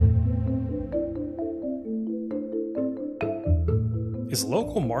Is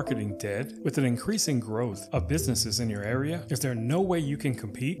local marketing dead? With an increasing growth of businesses in your area, is there no way you can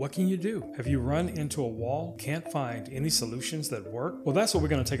compete? What can you do? Have you run into a wall? Can't find any solutions that work? Well, that's what we're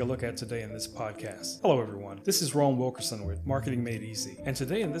going to take a look at today in this podcast. Hello, everyone. This is Ron Wilkerson with Marketing Made Easy. And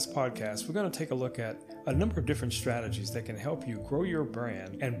today in this podcast, we're going to take a look at a number of different strategies that can help you grow your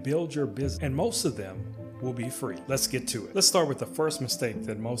brand and build your business. And most of them will be free. Let's get to it. Let's start with the first mistake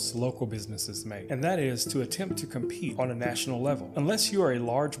that most local businesses make, and that is to attempt to compete on a national level. Unless you are a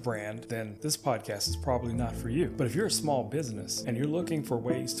large brand, then this podcast is probably not for you. But if you're a small business and you're looking for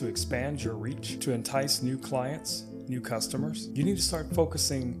ways to expand your reach, to entice new clients, new customers, you need to start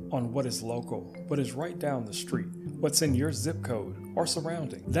focusing on what is local, what is right down the street, what's in your zip code or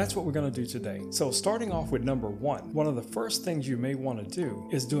surrounding. That's what we're going to do today. So starting off with number one of the first things you may want to do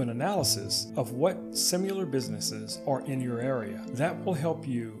is do an analysis of what similar businesses are in your area. That will help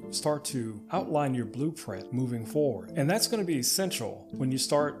you start to outline your blueprint moving forward. And that's going to be essential when you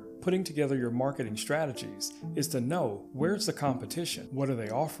start putting together your marketing strategies, is to know where's the competition, what are they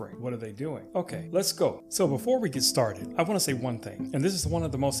offering, what are they doing. Okay, let's go. So before we get started, I want to say one thing, and this is one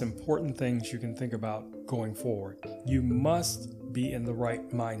of the most important things you can think about going forward. You must be in the right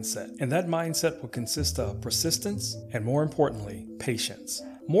mindset, and that mindset will consist of persistence and, more importantly, patience.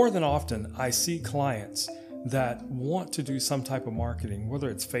 More than often, I see clients that want to do some type of marketing, whether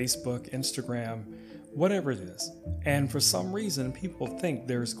it's Facebook, Instagram, whatever it is. And for some reason, people think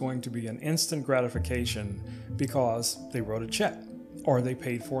there's going to be an instant gratification because they wrote a check or they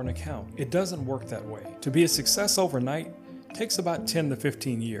paid for an account. It doesn't work that way. To be a success overnight takes about 10 to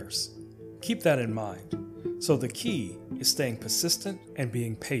 15 years. Keep that in mind. So the key is staying persistent and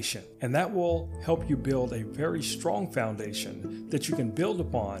being patient, and that will help you build a very strong foundation that you can build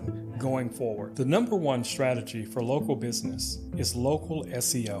upon going forward. The number one strategy for local business is local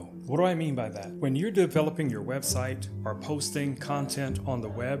SEO. What do I mean by that? When you're developing your website or posting content on the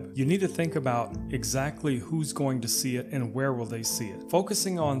web, you need to think about exactly who's going to see it and where will they see it.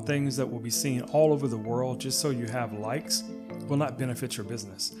 Focusing on things that will be seen all over the world just so you have likes will not benefit your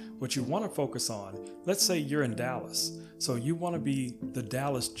business. What you want to focus on, let's say you're in Dallas, so you want to be the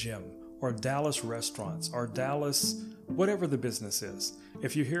Dallas gym or Dallas restaurants or Dallas whatever the business is.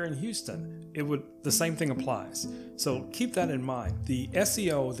 If you're here in Houston, the same thing applies. So keep that in mind. The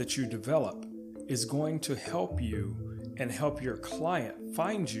SEO that you develop is going to help you and help your client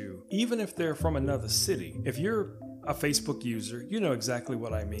find you, even if they're from another city. If you're a Facebook user, you know exactly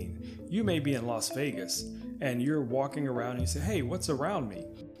what I mean. You may be in Las Vegas and you're walking around and you say, hey, what's around me?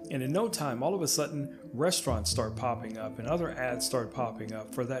 And in no time, all of a sudden, restaurants start popping up and other ads start popping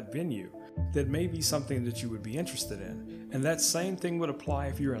up for that venue. That may be something that you would be interested in. And that same thing would apply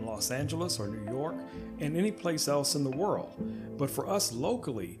if you're in Los Angeles or New York and any place else in the world. But for us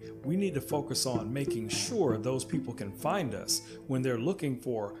locally, we need to focus on making sure those people can find us when they're looking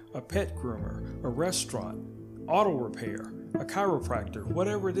for a pet groomer, a restaurant, auto repair, a chiropractor,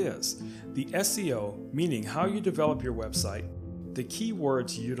 whatever it is. The SEO, meaning how you develop your website, the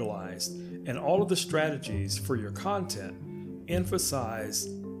keywords utilized, and all of the strategies for your content emphasize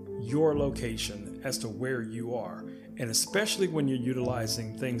your location as to where you are. And especially when you're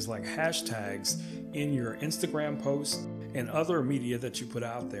utilizing things like hashtags in your Instagram posts and other media that you put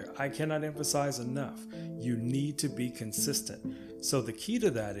out there, I cannot emphasize enough. You need to be consistent. So the key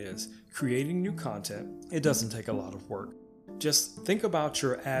to that is creating new content. It doesn't take a lot of work. Just think about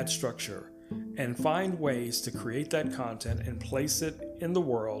your ad structure and find ways to create that content and place it in the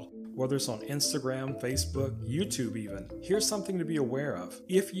world, whether it's on Instagram, Facebook, YouTube even. Here's something to be aware of.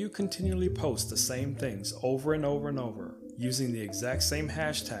 If you continually post the same things over and over and over, using the exact same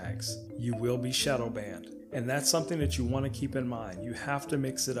hashtags, you will be shadow banned. And that's something that you want to keep in mind. You have to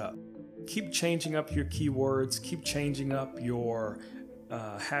mix it up. Keep changing up your keywords, keep changing up your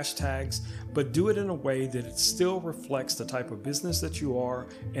hashtags, but do it in a way that it still reflects the type of business that you are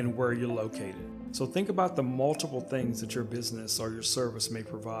and where you're located. So think about the multiple things that your business or your service may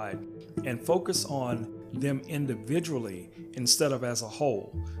provide and focus on them individually instead of as a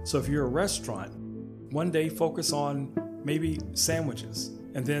whole. So if you're a restaurant, one day focus on maybe sandwiches,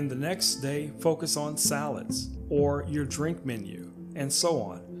 and then the next day focus on salads or your drink menu and so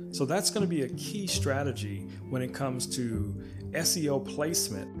on. So that's going to be a key strategy when it comes to SEO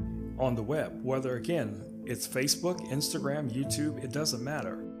placement on the web, whether again, it's Facebook, Instagram, YouTube, it doesn't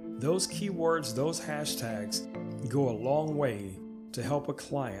matter. Those keywords, those hashtags go a long way to help a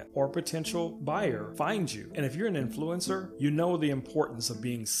client or potential buyer find you. And if you're an influencer, you know the importance of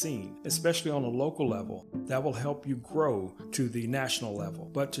being seen, especially on a local level. That will help you grow to the national level.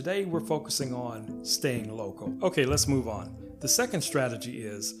 But today we're focusing on staying local. Okay, let's move on. The second strategy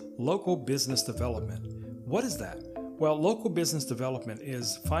is local business development. What is that? Well, local business development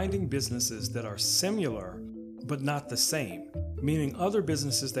is finding businesses that are similar but not the same, meaning other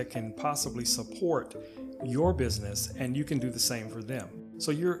businesses that can possibly support your business and you can do the same for them. So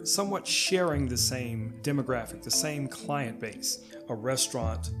you're somewhat sharing the same demographic, the same client base, a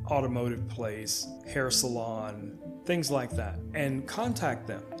restaurant, automotive place, hair salon, things like that, and contact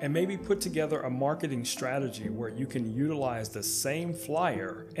them and maybe put together a marketing strategy where you can utilize the same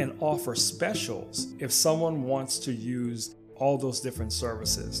flyer and offer specials if someone wants to use all those different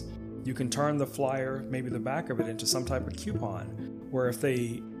services. You can turn the flyer, maybe the back of it, into some type of coupon where if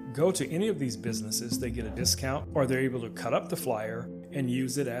they go to any of these businesses, they get a discount, or they're able to cut up the flyer and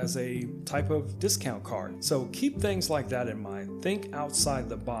use it as a type of discount card. So keep things like that in mind. Think outside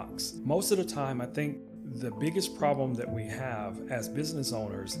the box. Most of the time, I think the biggest problem that we have as business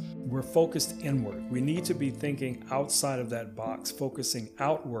owners, we're focused inward. We need to be thinking outside of that box, focusing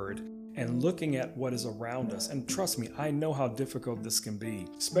outward and looking at what is around us. And trust me, I know how difficult this can be,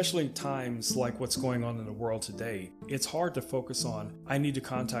 especially times like what's going on in the world today. It's hard to focus on, I need to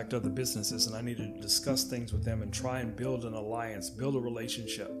contact other businesses and I need to discuss things with them and try and build an alliance, build a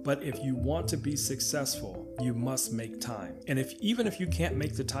relationship. But if you want to be successful, you must make time. And even if you can't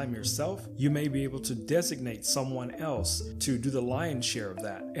make the time yourself, you may be able to designate someone else to do the lion's share of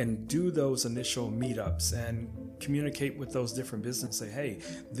that and do those initial meetups and communicate with those different businesses. Say, hey,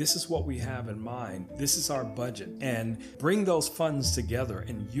 this is what we have in mind. This is our budget. And bring those funds together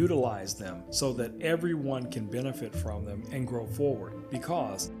and utilize them so that everyone can benefit from them and grow forward.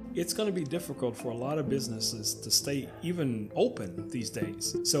 Because it's going to be difficult for a lot of businesses to stay even open these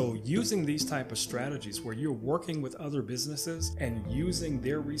days. So using these type of strategies where you're working with other businesses and using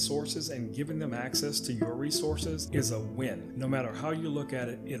their resources and giving them access to your resources is a win. No matter how you look at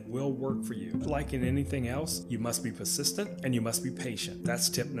it, it will work for you. Like in anything else, you must be persistent and you must be patient. That's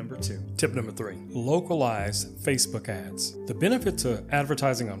tip number 2. Tip number 3, localize Facebook ads. The benefit to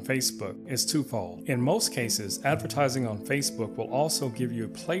advertising on Facebook is twofold. In most cases, advertising on Facebook will also give you a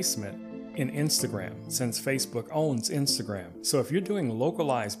placement in Instagram, since Facebook owns Instagram. So if you're doing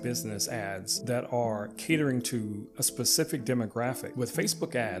localized business ads that are catering to a specific demographic, with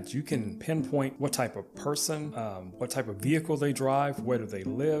Facebook ads, you can pinpoint what type of person, what type of vehicle they drive, where do they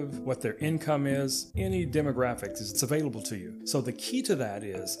live, what their income is, any demographics, it's available to you. So the key to that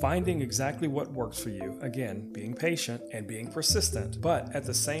is finding exactly what works for you. Again, being patient and being persistent, but at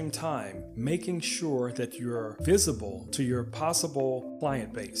the same time, making sure that you're visible to your possible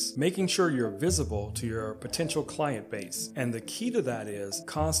client base, making sure you're visible to your potential client base. And the key to that is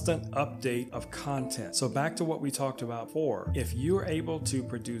constant update of content. So back to what we talked about before, if you're able to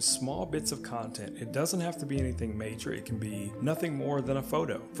produce small bits of content, it doesn't have to be anything major. It can be nothing more than a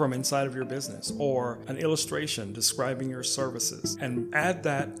photo from inside of your business or an illustration describing your services, and add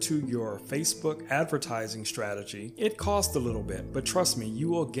that to your Facebook advertising strategy. It costs a little bit, but trust me, you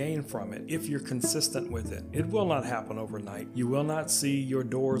will gain from it if you're consistent with it. It will not happen overnight. You will not see your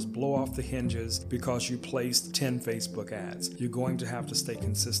doors blow off the hinges because you placed 10 Facebook ads. You're going to have to stay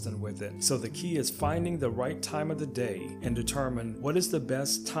consistent with it. So the key is finding the right time of the day and determine what is the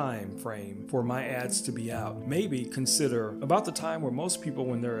best time frame for my ads to be out. Maybe consider about the time where most people,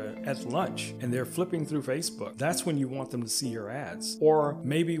 when they're at lunch and they're flipping through Facebook, that's when you want them to see your ads. Or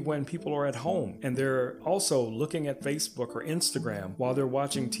maybe when people are at home and they're also looking at Facebook or Instagram while they're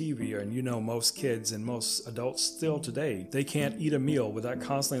watching TV. And you know, most kids and most adults still today, they can't eat a meal without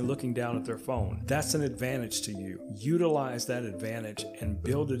constantly looking down at their phone. That's an advantage to you. Utilize that advantage and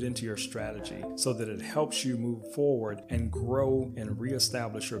build it into your strategy so that it helps you move forward and grow and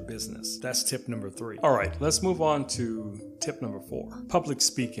reestablish your business. That's tip number 3. All right, let's move on to tip number 4, public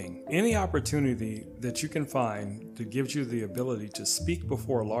speaking. Any opportunity that you can find that gives you the ability to speak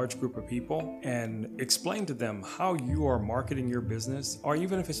before a large group of people and explain to them how you are marketing your business, or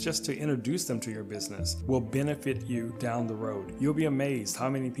even if it's just to introduce them to your business, will benefit you down the road. You'll be amazed how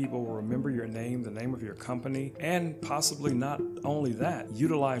many people will remember your name, the name of your company, and possibly not only that,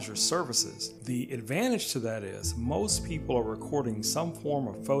 utilize your services. The advantage to that is most people are recording some form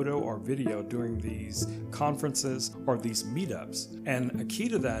of photo or video during these conferences or these meetups. And a key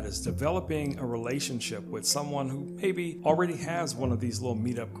to that is developing a relationship with someone who maybe already has one of these little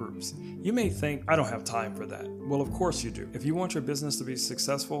meetup groups. You may think, I don't have time for that. Well, of course you do. If you want your business to be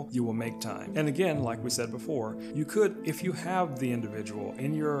successful, you will make time. And again, like we said before, you could, if you have the individual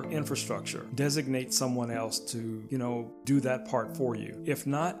in your inner infrastructure, designate someone else to, do that part for you. If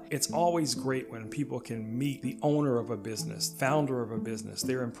not, it's always great when people can meet the owner of a business, founder of a business.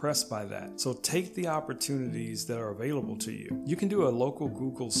 They're impressed by that. So take the opportunities that are available to you. You can do a local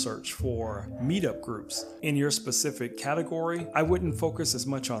Google search for meetup groups in your specific category. I wouldn't focus as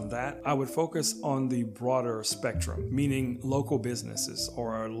much on that. I would focus on the broader spectrum, meaning local businesses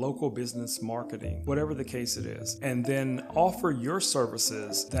or local business marketing, whatever the case it is. And then offer your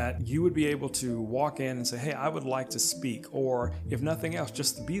services that you would be able to walk in and say, hey, I would like to speak, or if nothing else,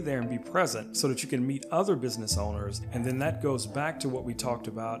 just to be there and be present so that you can meet other business owners. And then that goes back to what we talked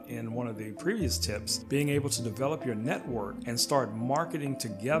about in one of the previous tips, being able to develop your network and start marketing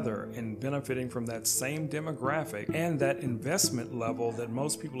together and benefiting from that same demographic and that investment level that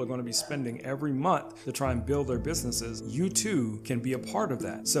most people are going to be spending every month to try and build their businesses. You too can be a part of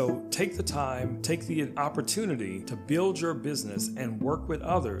that. So take the time, take the opportunity to build your business and work with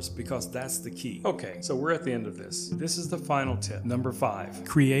others, because that's the key. Okay, so we're at the end of this. This is the final tip. Number 5,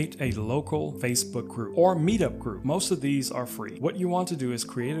 create a local Facebook group or meetup group. Most of these are free. What you want to do is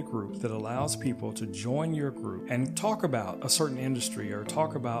create a group that allows people to join your group and talk about a certain industry or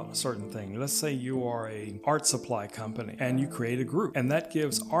talk about a certain thing. Let's say you are an art supply company and you create a group, and that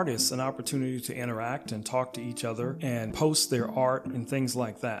gives artists an opportunity to interact and talk to each other and post their art and things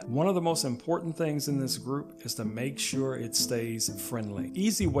like that. One of the most important things in this group is to make sure it stays friendly.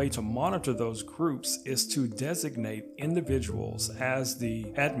 Easy way to monitor those groups is to designate individuals as the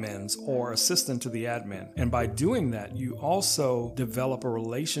admins or assistant to the admin. And by doing that, you also develop a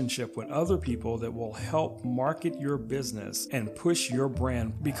relationship with other people that will help market your business and push your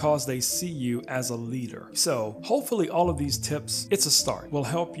brand because they see you as a leader. So hopefully all of these tips, it's a start, will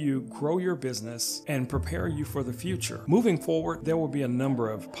help you grow your business and prepare you for the future. Moving forward, there will be a number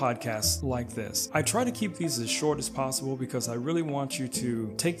of podcasts like this. I try to keep these as short as possible because I really want you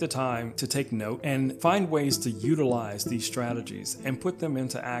to take the time to take note and find ways to utilize these strategies and put them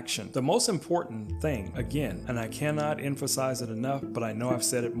into action. The most important thing, again, and I cannot emphasize it enough, but I know I've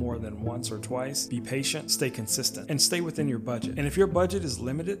said it more than once or twice, be patient, stay consistent, and stay within your budget. And if your budget is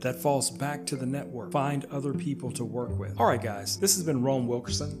limited, that falls back to the network. Find other people to work with. All right, guys, this has been Rome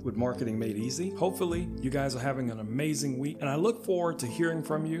Wilkerson with Marketing Made Easy. Hopefully, you guys are having an amazing week, and I look forward to hearing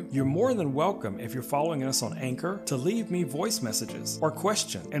from you. You're more than welcome, if you're following us on Anchor, to leave me voice messages or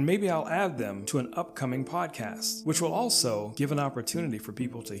questions, and maybe I'll add them to an upcoming podcast, which will also give an opportunity for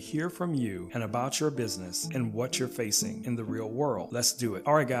people to hear from you and about your business and what you're facing in the real world. Let's do it.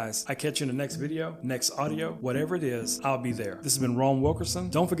 All right, guys, I catch you in the next video, next audio, whatever it is, I'll be there. This has been Rome Wilkerson.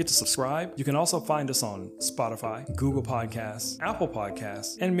 Don't forget to subscribe. You can also find us on Spotify, Google Podcasts, Apple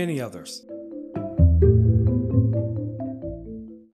Podcasts, and many others.